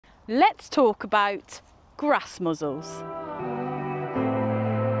let's talk about grass muzzles.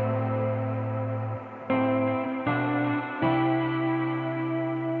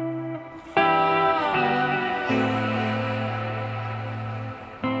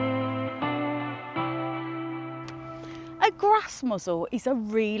 A grass muzzle is a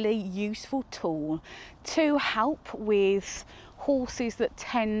really useful tool to help with horses that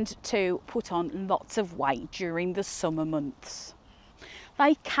tend to put on lots of weight during the summer months.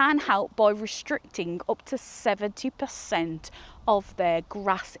 They can help by restricting up to 70% of their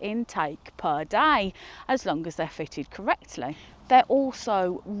grass intake per day, as long as they're fitted correctly. They're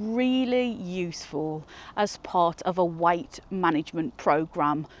also really useful as part of a weight management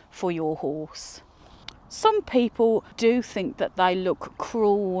program for your horse. Some people do think that they look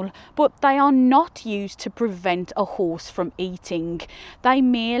cruel, but they are not used to prevent a horse from eating. They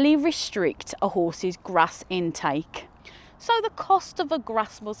merely restrict a horse's grass intake. So the cost of a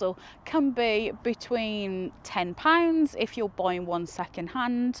grass muzzle can be between £10 if you're buying one second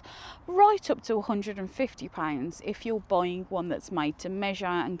hand, right up to £150 if you're buying one that's made to measure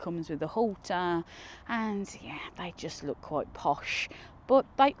and comes with a halter. And yeah, they just look quite posh, but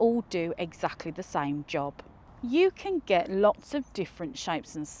they all do exactly the same job. You can get lots of different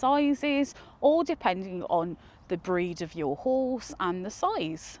shapes and sizes, all depending on the breed of your horse and the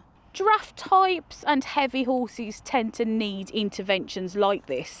size. Draft types and heavy horses tend to need interventions like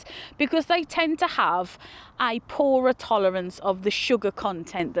this because they tend to have a poorer tolerance of the sugar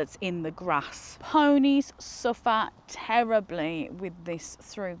content that's in the grass. Ponies suffer terribly with this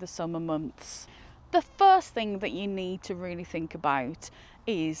through the summer months. The first thing that you need to really think about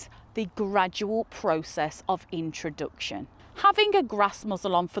is the gradual process of introduction. Having a grass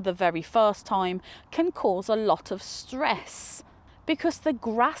muzzle on for the very first time can cause a lot of stress because the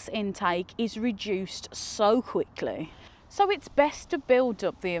grass intake is reduced so quickly. So it's best to build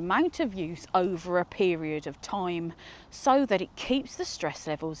up the amount of use over a period of time so that it keeps the stress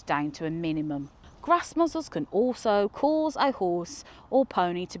levels down to a minimum. Grass muzzles can also cause a horse or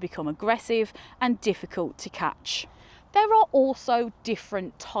pony to become aggressive and difficult to catch. There are also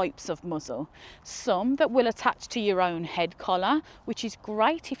different types of muzzle. Some that will attach to your own head collar, which is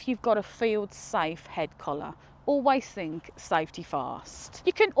great if you've got a field safe head collar. Always think safety first.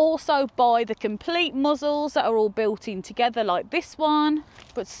 You can also buy the complete muzzles that are all built in together like this one,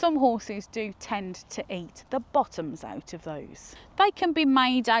 but some horses do tend to eat the bottoms out of those. They can be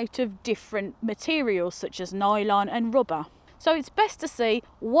made out of different materials such as nylon and rubber. So it's best to see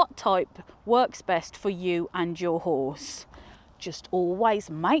what type works best for you and your horse. Just always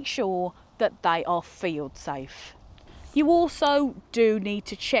make sure that they are field safe. You also do need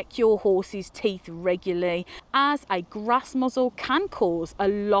to check your horse's teeth regularly, as a grass muzzle can cause a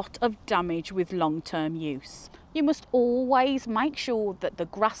lot of damage with long-term use. You must always make sure that the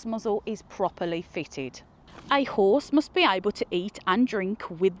grass muzzle is properly fitted. A horse must be able to eat and drink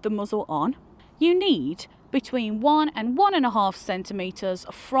with the muzzle on. You need between 1 and 1.5 centimetres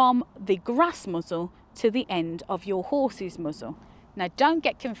from the grass muzzle to the end of your horse's muzzle. Now don't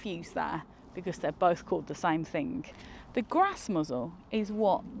get confused there, because they're both called the same thing. The grass muzzle is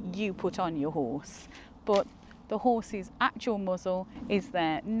what you put on your horse, but the horse's actual muzzle is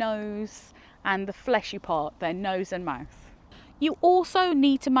their nose and the fleshy part, their nose and mouth. You also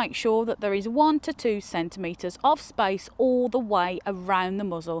need to make sure that there is 1 to 2 centimetres of space all the way around the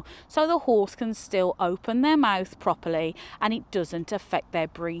muzzle so the horse can still open their mouth properly and it doesn't affect their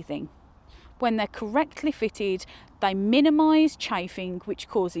breathing. When they're correctly fitted, they minimise chafing, which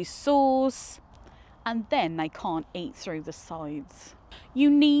causes sores, and then they can't eat through the sides.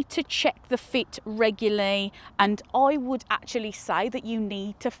 You need to check the fit regularly, and I would actually say that you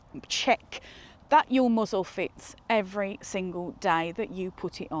need to check that your muzzle fits every single day that you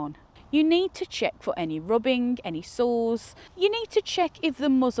put it on. You need to check for any rubbing, any sores. You need to check if the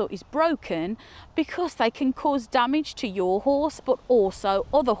muzzle is broken, because they can cause damage to your horse but also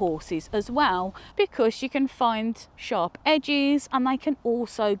other horses as well, because you can find sharp edges and they can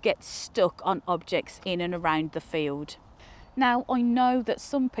also get stuck on objects in and around the field. Now, I know that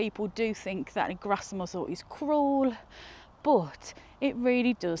some people do think that a grass muzzle is cruel, but it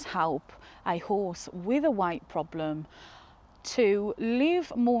really does help a horse with a weight problem to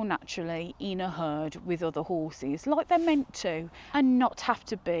live more naturally in a herd with other horses like they're meant to, and not have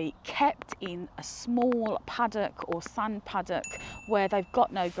to be kept in a small paddock or sand paddock where they've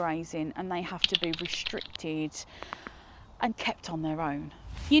got no grazing and they have to be restricted and kept on their own.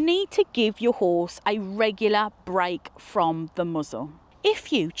 You need to give your horse a regular break from the muzzle.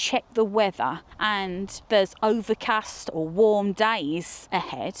 If you check the weather and there's overcast or warm days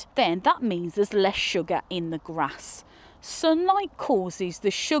ahead, then that means there's less sugar in the grass. Sunlight causes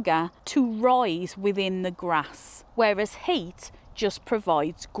the sugar to rise within the grass, whereas heat just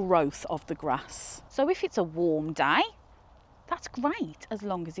provides growth of the grass. So if it's a warm day, that's great as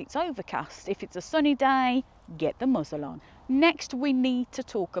long as it's overcast. If it's a sunny day, get the muzzle on. Next, we need to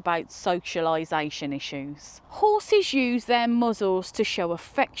talk about socialisation issues. Horses use their muzzles to show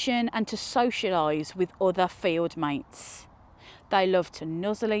affection and to socialise with other field mates. They love to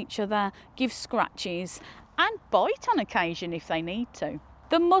nuzzle each other, give scratches and bite on occasion if they need to.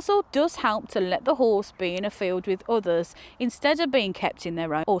 The muzzle does help to let the horse be in a field with others instead of being kept in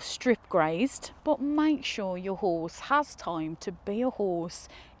their own or strip grazed. But make sure your horse has time to be a horse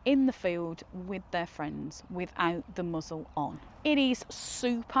in the field with their friends without the muzzle on. It is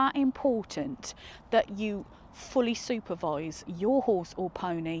super important that you fully supervise your horse or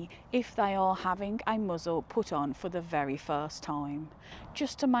pony if they are having a muzzle put on for the very first time,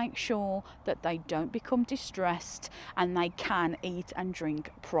 just to make sure that they don't become distressed and they can eat and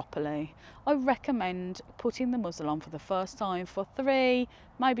drink properly. I recommend putting the muzzle on for the first time for 3,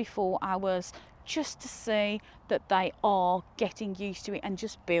 maybe 4 hours, just to see that they are getting used to it and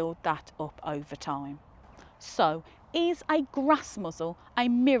just build that up over time. So, is a grass muzzle a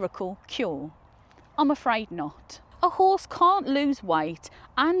miracle cure? I'm afraid not. A horse can't lose weight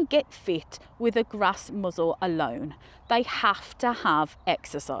and get fit with a grass muzzle alone. They have to have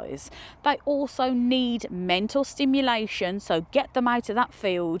exercise. They also need mental stimulation, so get them out of that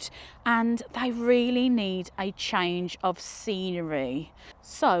field, and they really need a change of scenery.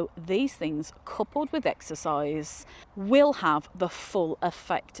 So these things, coupled with exercise, will have the full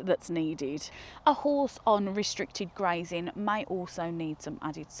effect that's needed. A horse on restricted grazing may also need some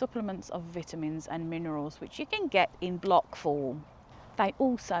added supplements of vitamins and minerals, which you can get in block form. They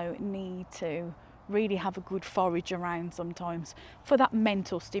also need to really have a good forage around sometimes for that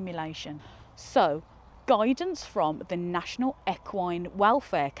mental stimulation. So, guidance from the National Equine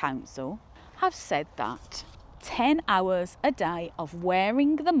Welfare Council have said that 10 hours a day of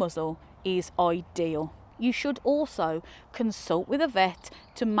wearing the muzzle is ideal. You should also consult with a vet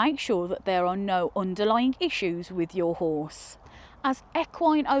to make sure that there are no underlying issues with your horse, as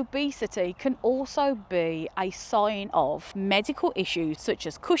equine obesity can also be a sign of medical issues such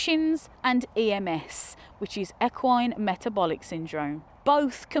as Cushing's and EMS, which is equine metabolic syndrome.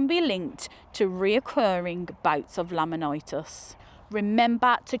 Both can be linked to reoccurring bouts of laminitis.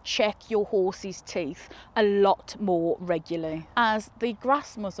 Remember to check your horse's teeth a lot more regularly, as the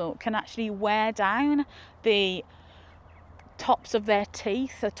grass muzzle can actually wear down the tops of their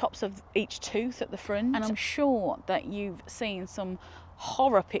teeth, the tops of each tooth at the front. And I'm sure that you've seen some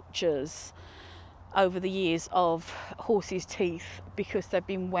horror pictures over the years of horses' teeth because they've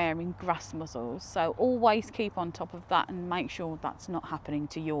been wearing grass muzzles. So always keep on top of that and make sure that's not happening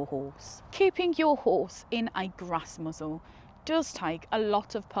to your horse. Keeping your horse in a grass muzzle does take a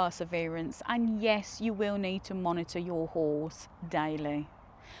lot of perseverance, and yes, you will need to monitor your horse daily.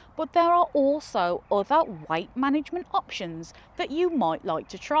 But there are also other weight management options that you might like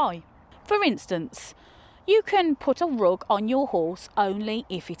to try. For instance, you can put a rug on your horse only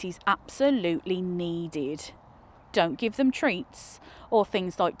if it is absolutely needed. Don't give them treats or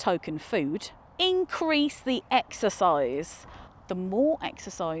things like token food. Increase the exercise. The more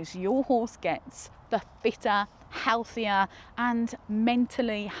exercise your horse gets, the fitter, healthier and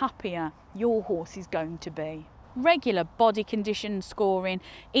mentally happier your horse is going to be. Regular body condition scoring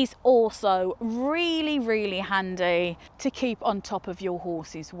is also really handy to keep on top of your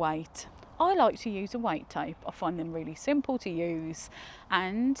horse's weight. I like to use a weight tape. I find them really simple to use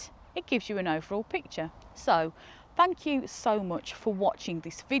and it gives you an overall picture. So thank you so much for watching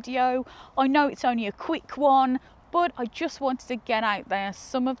this video. I know it's only a quick one, but I just wanted to get out there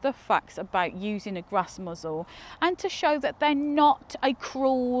some of the facts about using a grass muzzle and to show that they're not a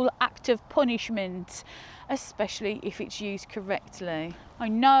cruel act of punishment, especially if it's used correctly. I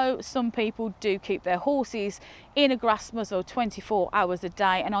know some people do keep their horses in a grass muzzle 24 hours a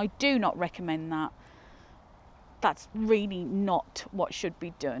day, and I do not recommend that. That's really not what should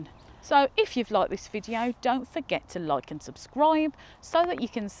be done. So if you've liked this video, don't forget to like and subscribe so that you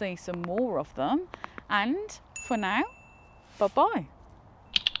can see some more of them. And for now, bye-bye.